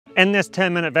In this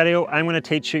 10-minute video, I'm going to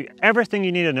teach you everything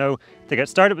you need to know to get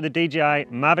started with the DJI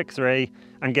Mavic 3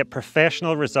 and get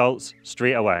professional results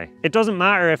straight away. It doesn't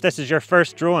matter if this is your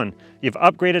first drone, you've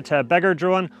upgraded to a bigger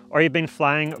drone, or you've been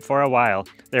flying for a while.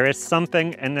 There is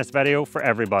something in this video for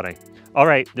everybody.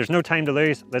 Alright, there's no time to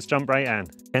lose, let's jump right in.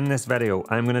 In this video,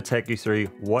 I'm going to take you through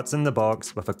what's in the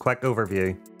box with a quick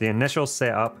overview, the initial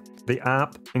setup, the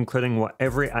app, including what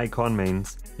every icon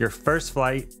means, your first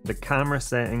flight, the camera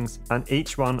settings, and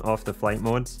each one of the flight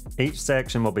modes. Each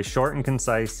section will be short and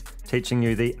concise, teaching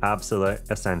you the absolute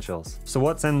essentials. So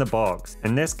what's in the box?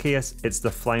 In this case, it's the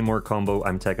Firmware combo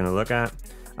I'm taking a look at.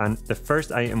 And the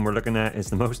first item we're looking at is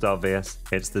the most obvious,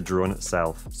 it's the drone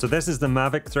itself. So this is the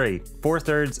Mavic 3,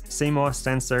 4/3 CMOS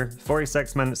sensor,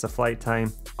 46 minutes of flight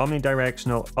time,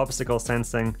 omnidirectional obstacle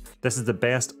sensing. This is the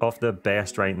best of the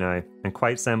best right now, and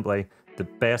quite simply, the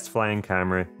best flying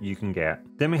camera you can get.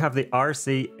 Then we have the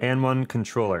RC-N1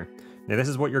 controller. Now this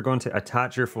is what you're going to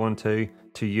attach your phone to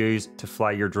use to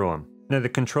fly your drone. Now the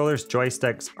controller's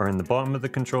joysticks are in the bottom of the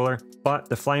controller, but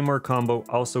the Firmware combo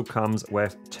also comes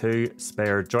with 2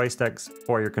 spare joysticks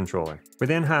for your controller. We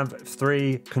then have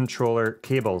 3 controller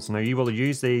cables. Now you will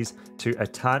use these to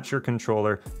attach your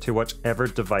controller to whichever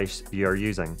device you are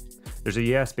using. There's a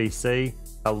USB-C,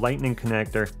 a lightning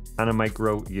connector, and a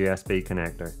micro USB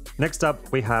connector. Next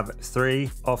up, we have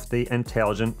 3 of the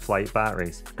intelligent flight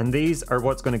batteries, and these are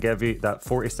what's going to give you that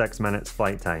 46 minutes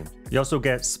flight time. You also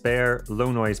get spare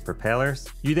low noise propellers.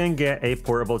 You then get a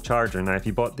portable charger. Now if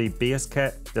you bought the base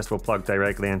kit, this will plug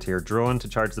directly into your drone to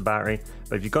charge the battery,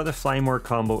 but if you've got the Firmware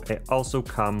combo, it also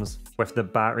comes with the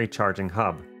battery charging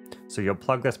hub. So you'll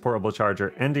plug this portable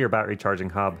charger into your battery charging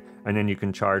hub, and then you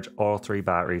can charge all 3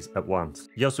 batteries at once.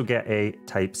 You also get a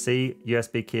Type-C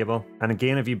USB cable, and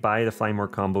again, if you buy the Firmware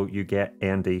combo, you get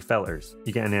ND filters.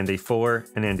 You get an ND4,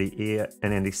 an ND8,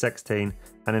 an ND16,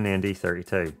 and an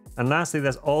ND32. And lastly,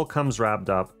 this all comes wrapped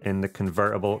up in the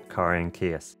convertible carrying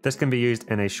case. This can be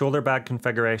used in a shoulder bag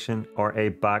configuration or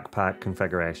a backpack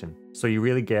configuration. So you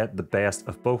really get the best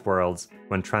of both worlds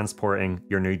when transporting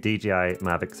your new DJI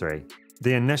Mavic 3.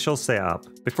 The initial setup.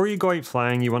 Before you go out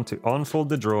flying, you want to unfold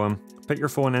the drone, put your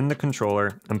phone in the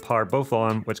controller, and power both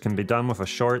on, which can be done with a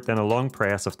short then a long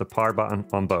press of the power button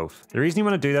on both. The reason you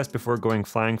want to do this before going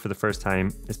flying for the first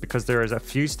time is because there is a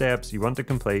few steps you want to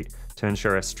complete to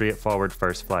ensure a straightforward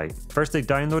first flight. Firstly,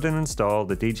 download and install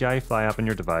the DJI Fly app on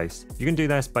your device. You can do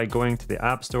this by going to the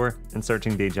App Store and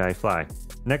searching DJI Fly.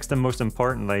 Next, and most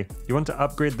importantly, you want to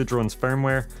upgrade the drone's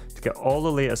firmware to get all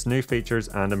the latest new features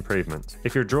and improvements.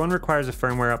 If your drone requires a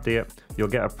firmware update, you'll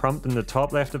get a prompt in the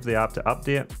top left of the app to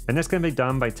update, and this can be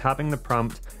done by tapping the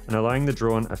prompt and allowing the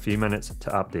drone a few minutes to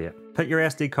update. Put your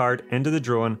SD card into the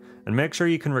drone and make sure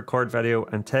you can record video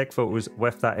and take photos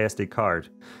with that SD card.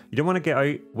 You don't want to get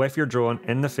out with your drone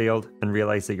in the field and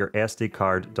realize that your SD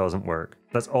card doesn't work.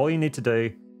 That's all you need to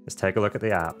do is take a look at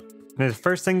the app. Now the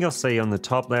first thing you'll see on the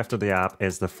top left of the app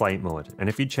is the flight mode, and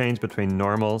if you change between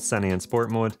normal, cine and sport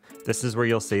mode, this is where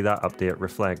you'll see that update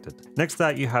reflected. Next to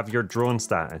that you have your drone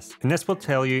status, and this will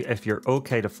tell you if you're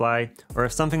okay to fly or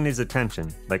if something needs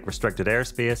attention, like restricted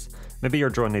airspace, maybe your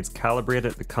drone needs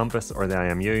calibrated the compass or the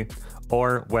IMU,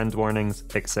 or wind warnings,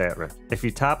 etc. If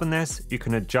you tap on this, you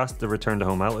can adjust the return to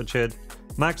home altitude,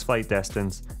 max flight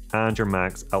distance, and your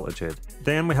max altitude.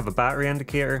 Then we have a battery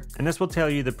indicator, and this will tell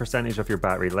you the percentage of your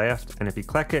battery left, and if you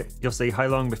click it, you'll see how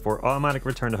long before automatic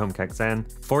return to home kicks in,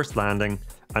 forced landing,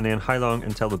 and then how long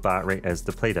until the battery is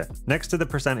depleted. Next to the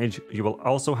percentage, you will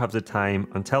also have the time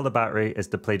until the battery is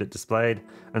depleted displayed,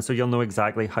 and so you'll know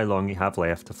exactly how long you have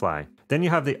left to fly. Then you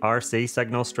have the RC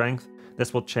signal strength.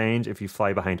 This will change if you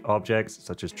fly behind objects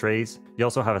such as trees. You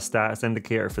also have a status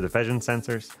indicator for the vision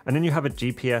sensors, and then you have a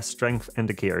GPS strength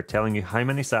indicator telling you how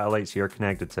many satellites you're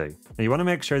connected to. Now you want to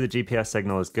make sure the GPS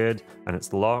signal is good and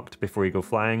it's locked before you go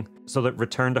flying so that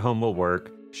return to home will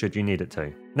work should you need it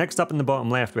to. Next up in the bottom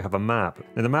left we have a map.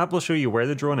 Now the map will show you where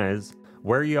the drone is,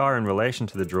 where you are in relation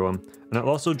to the drone, and it'll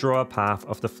also draw a path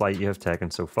of the flight you have taken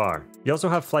so far. You also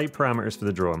have flight parameters for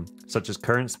the drone, such as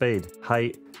current speed,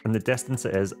 height, and the distance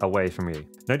it is away from you.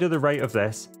 Now to the right of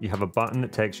this, you have a button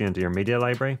that takes you into your media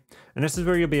library, and this is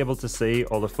where you'll be able to see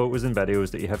all the photos and videos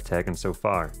that you have taken so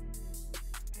far.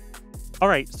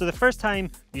 Alright, so the first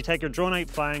time you take your drone out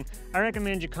flying, I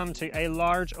recommend you come to a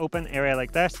large open area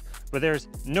like this, where there's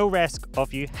no risk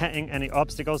of you hitting any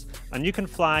obstacles, and you can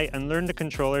fly and learn the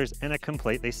controllers in a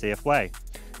completely safe way.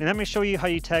 Now let me show you how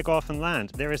you take off and land.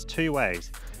 There is 2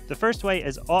 ways. The first way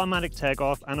is automatic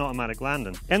takeoff and automatic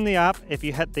landing. In the app, if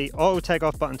you hit the auto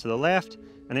takeoff button to the left,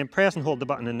 and then press and hold the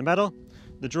button in the middle,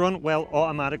 the drone will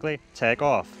automatically take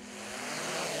off.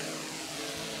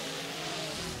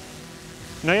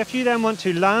 Now if you then want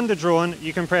to land the drone,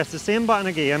 you can press the same button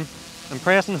again and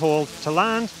press and hold to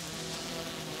land,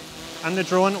 and the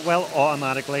drone will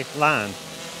automatically land.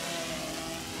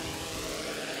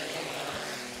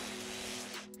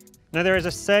 Now there is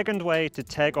a second way to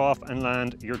take off and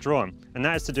land your drone, and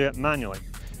that is to do it manually.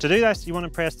 To do this, you want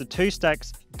to press the two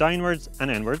sticks downwards and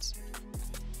inwards.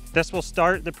 This will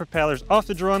start the propellers off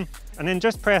the drone, and then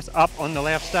just press up on the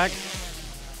left stick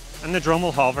and the drone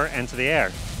will hover into the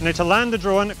air. Now to land the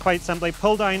drone, quite simply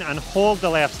pull down and hold the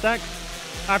left stick.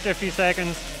 After a few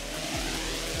seconds,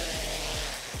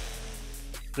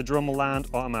 the drone will land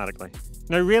automatically.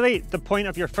 Now really, the point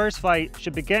of your first flight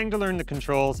should be getting to learn the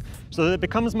controls so that it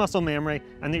becomes muscle memory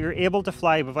and that you're able to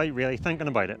fly without really thinking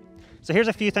about it. So here's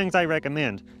a few things I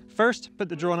recommend. First, put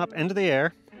the drone up into the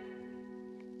air.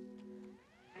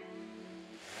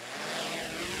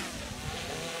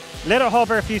 Let it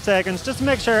hover a few seconds just to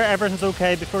make sure everything's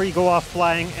okay before you go off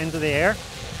flying into the air.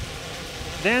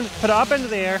 Then put it up into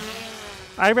the air.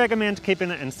 I recommend keeping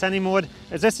it in cine mode,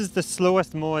 as this is the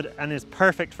slowest mode and is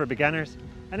perfect for beginners.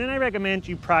 And then I recommend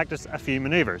you practice a few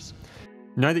maneuvers.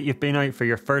 Now that you've been out for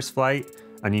your first flight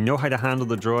and you know how to handle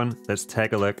the drone, let's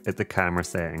take a look at the camera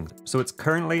settings. So it's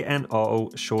currently in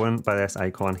auto, shown by this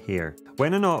icon here.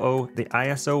 When in auto, the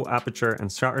ISO, aperture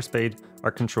and shutter speed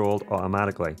are controlled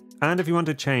automatically. And if you want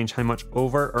to change how much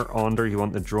over or under you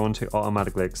want the drone to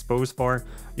automatically expose for,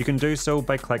 you can do so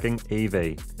by clicking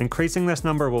EV. Increasing this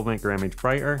number will make your image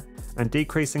brighter, and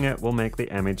decreasing it will make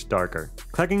the image darker.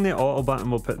 Clicking the auto button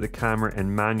will put the camera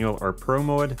in manual or pro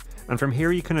mode, and from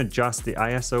here you can adjust the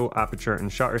ISO, aperture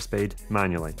and shutter speed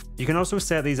manually. You can also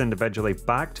set these individually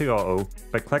back to auto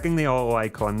by clicking the auto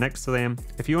icon next to them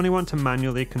if you only want to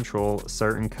manually control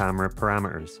certain camera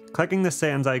parameters. Clicking the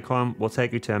settings icon will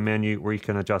take you to a menu where you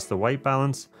can adjust the white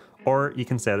balance, or you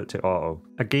can set it to auto.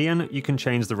 Again, you can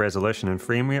change the resolution and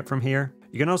frame rate from here.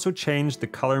 You can also change the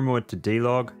color mode to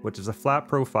D-Log, which is a flat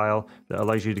profile that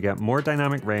allows you to get more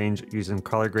dynamic range using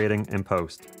color grading in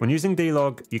post. When using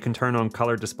D-Log, you can turn on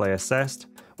color display assist,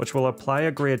 which will apply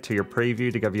a grade to your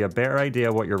preview to give you a better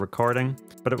idea what you're recording,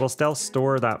 but it will still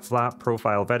store that flat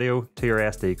profile video to your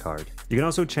SD card. You can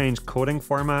also change coding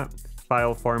format,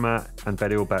 file format and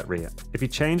video bitrate. If you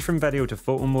change from video to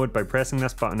photo mode by pressing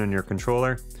this button on your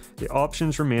controller, the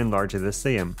options remain largely the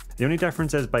same. The only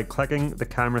difference is by clicking the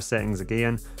camera settings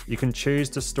again, you can choose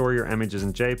to store your images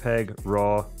in JPEG,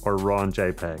 RAW or RAW and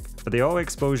JPEG. But the auto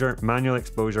exposure, manual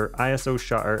exposure, ISO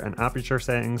shutter and aperture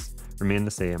settings remain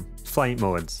the same. Flight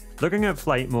modes. Looking at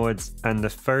flight modes, and the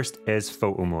first is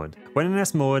photo mode. When in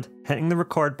this mode, hitting the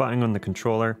record button on the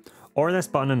controller or this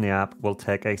button in the app will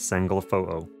take a single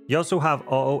photo. You also have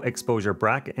auto exposure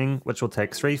bracketing, which will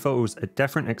take 3 photos at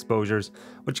different exposures,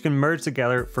 which can merge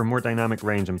together for more dynamic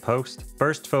range in post,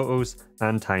 burst photos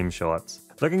and time shots.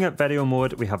 Looking at video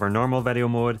mode, we have our normal video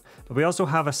mode, but we also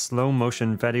have a slow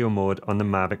motion video mode on the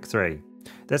Mavic 3.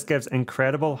 This gives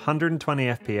incredible 120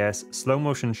 FPS slow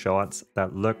motion shots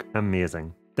that look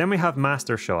amazing. Then we have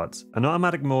Master Shots, an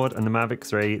automatic mode on the Mavic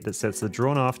 3 that sets the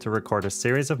drone off to record a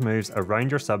series of moves around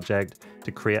your subject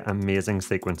to create amazing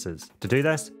sequences. To do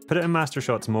this, put it in Master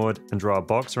Shots mode and draw a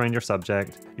box around your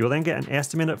subject. You will then get an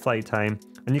estimated flight time,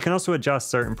 and you can also adjust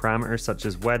certain parameters such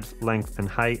as width, length and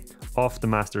height off the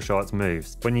Master Shots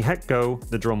moves. When you hit go,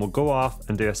 the drone will go off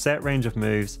and do a set range of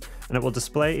moves, and it will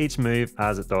display each move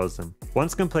as it does them.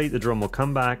 Once complete, the drone will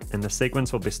come back and the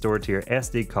sequence will be stored to your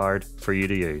SD card for you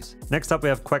to use. Next up we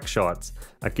have Quick Shots,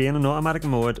 again an automatic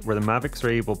mode where the Mavic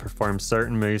 3 will perform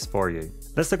certain moves for you.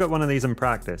 Let's look at one of these in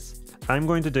practice. I'm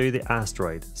going to do the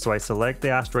asteroid, so I select the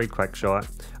asteroid quick shot,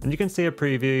 and you can see a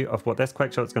preview of what this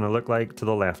quick shot is going to look like to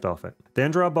the left of it.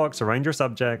 Then draw a box around your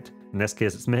subject, in this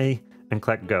case it's me, and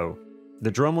click go.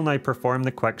 The drone will now perform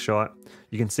the quick shot.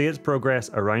 You can see its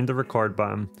progress around the record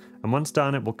button, and once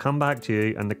done it will come back to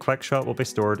you and the quick shot will be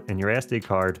stored in your SD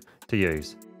card to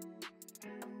use.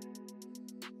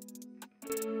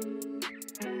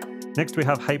 Next we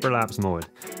have hyperlapse mode,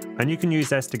 and you can use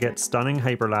this to get stunning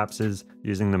hyperlapses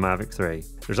using the Mavic 3.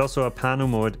 There's also a pano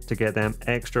mode to get them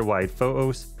extra wide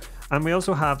photos, and we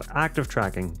also have active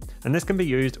tracking, and this can be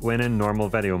used when in normal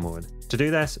video mode. To do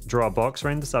this, draw a box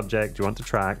around the subject you want to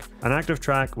track, and active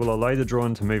track will allow the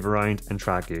drone to move around and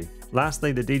track you.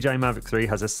 Lastly, the DJI Mavic 3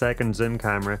 has a second zoom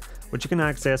camera, which you can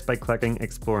access by clicking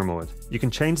Explore mode. You can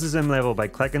change the zoom level by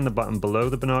clicking the button below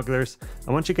the binoculars,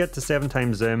 and once you get to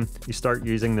 7x zoom, you start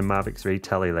using the Mavic 3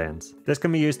 tele lens. This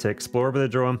can be used to explore with the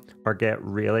drone or get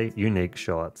really unique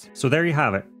shots. So there you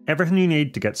have it, everything you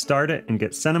need to get started and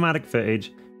get cinematic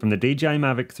footage from the DJI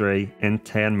Mavic 3 in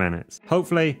 10 minutes.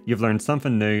 Hopefully, you've learned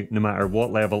something new no matter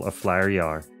what level of flyer you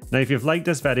are. Now if you've liked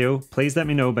this video, please let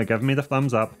me know by giving me the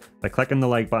thumbs up by clicking the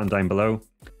like button down below.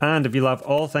 And if you love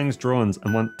all things drones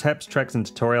and want tips, tricks and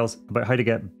tutorials about how to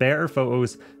get better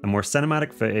photos and more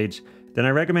cinematic footage, then I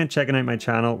recommend checking out my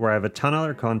channel where I have a ton of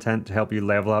other content to help you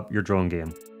level up your drone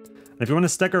game. And if you want to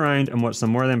stick around and watch some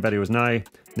more of them videos now,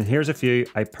 then here's a few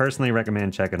I personally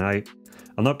recommend checking out.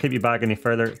 I'll not keep you back any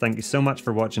further. Thank you so much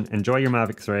for watching. Enjoy your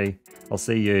Mavic 3. I'll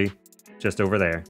see you just over there.